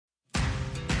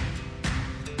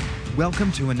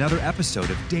Welcome to another episode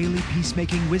of Daily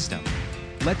Peacemaking Wisdom.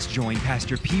 Let's join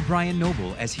Pastor P. Brian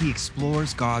Noble as he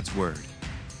explores God's Word.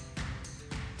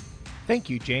 Thank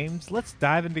you, James. Let's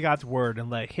dive into God's Word and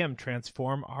let Him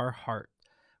transform our heart.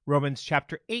 Romans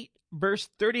chapter 8, verse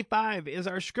 35 is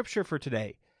our scripture for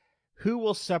today. Who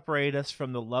will separate us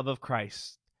from the love of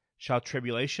Christ? Shall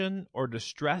tribulation or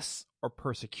distress or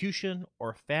persecution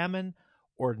or famine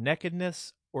or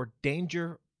nakedness or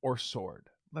danger or sword?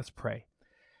 Let's pray.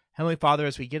 Heavenly Father,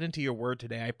 as we get into your word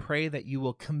today, I pray that you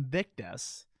will convict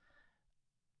us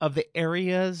of the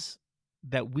areas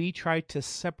that we try to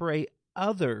separate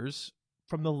others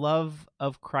from the love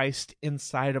of Christ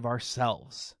inside of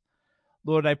ourselves.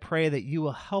 Lord, I pray that you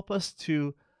will help us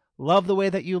to love the way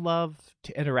that you love,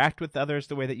 to interact with others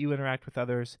the way that you interact with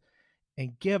others,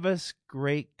 and give us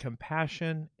great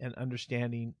compassion and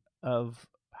understanding of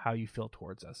how you feel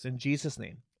towards us. In Jesus'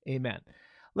 name, amen.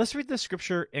 Let's read the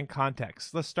scripture in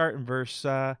context. Let's start in verse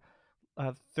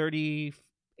 38.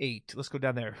 Let's go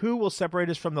down there. Who will separate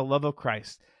us from the love of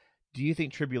Christ? Do you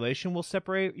think tribulation will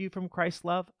separate you from Christ's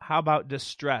love? How about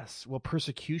distress? Will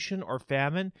persecution or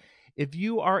famine? If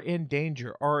you are in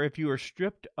danger or if you are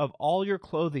stripped of all your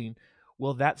clothing,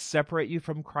 will that separate you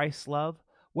from Christ's love?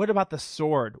 What about the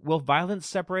sword? Will violence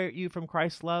separate you from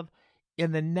Christ's love?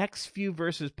 In the next few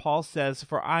verses, Paul says,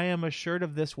 "For I am assured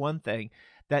of this one thing,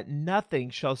 that nothing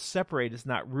shall separate us,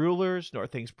 not rulers, nor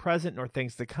things present, nor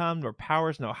things to come, nor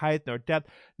powers, nor height, nor depth,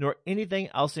 nor anything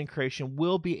else in creation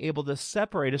will be able to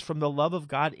separate us from the love of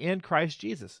God in Christ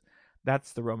Jesus."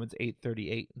 That's the Romans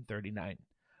 8:38 and 39.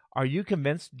 Are you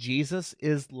convinced Jesus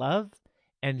is love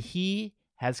and he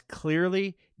has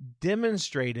clearly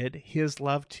demonstrated his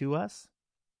love to us?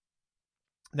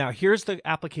 Now, here's the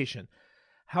application.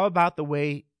 How about the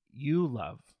way you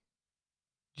love?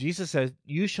 Jesus says,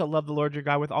 you shall love the Lord your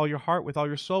God with all your heart, with all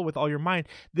your soul, with all your mind.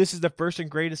 This is the first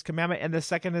and greatest commandment, and the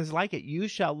second is like it. You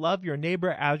shall love your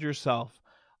neighbor as yourself.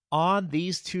 On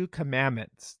these two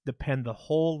commandments depend the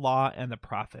whole law and the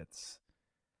prophets.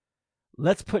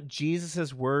 Let's put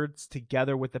Jesus' words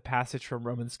together with the passage from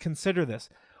Romans. Consider this.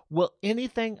 Will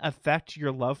anything affect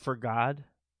your love for God?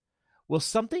 Will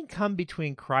something come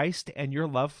between Christ and your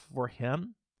love for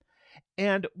him?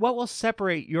 And what will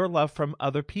separate your love from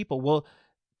other people? Will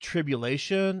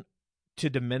tribulation to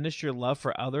diminish your love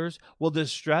for others? Will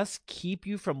distress keep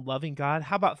you from loving God?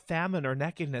 How about famine or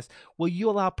nakedness? Will you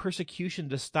allow persecution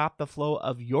to stop the flow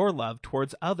of your love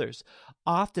towards others?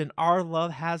 Often our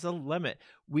love has a limit.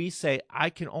 We say,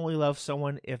 I can only love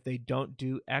someone if they don't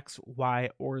do X, Y,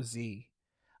 or Z.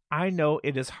 I know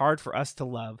it is hard for us to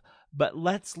love, but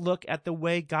let's look at the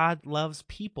way God loves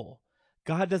people.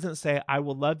 God doesn't say, I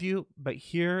will love you, but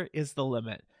here is the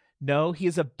limit. No, he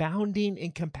is abounding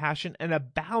in compassion and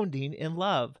abounding in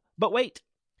love. But wait,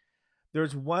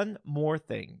 there's one more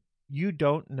thing. You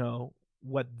don't know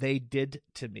what they did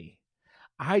to me.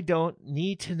 I don't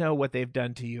need to know what they've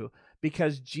done to you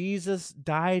because Jesus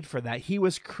died for that. He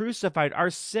was crucified. Our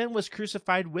sin was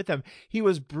crucified with him. He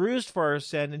was bruised for our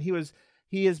sin, and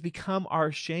he has become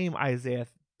our shame, Isaiah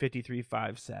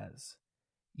 53:5 says.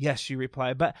 Yes, you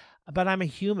reply, but I'm a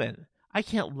human. I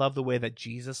can't love the way that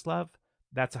Jesus loved.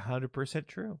 That's 100%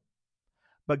 true.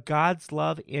 But God's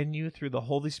love in you through the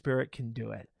Holy Spirit can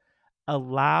do it.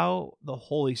 Allow the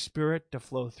Holy Spirit to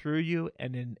flow through you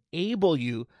and enable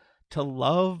you to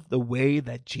love the way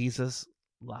that Jesus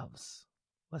loves.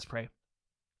 Let's pray.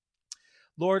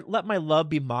 Lord, let my love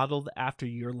be modeled after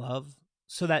your love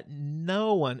so that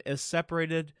no one is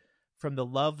separated from the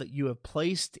love that you have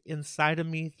placed inside of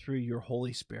me through your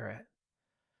Holy Spirit.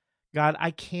 God,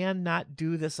 I cannot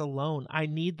do this alone. I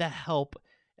need the help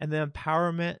and the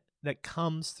empowerment that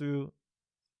comes through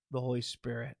the Holy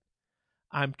Spirit.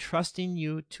 I'm trusting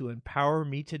you to empower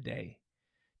me today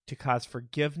to cause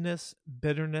forgiveness,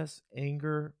 bitterness,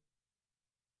 anger,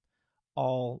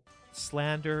 all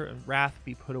slander and wrath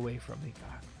be put away from me,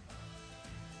 God.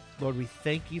 Lord, we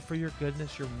thank you for your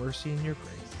goodness, your mercy, and your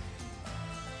grace.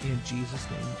 In Jesus'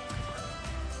 name, I pray.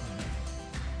 Amen.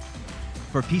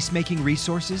 For peacemaking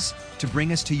resources, to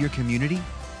bring us to your community,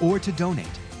 or to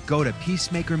donate, go to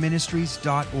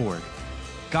peacemakerministries.org.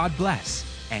 God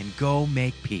bless, and go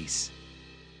make peace.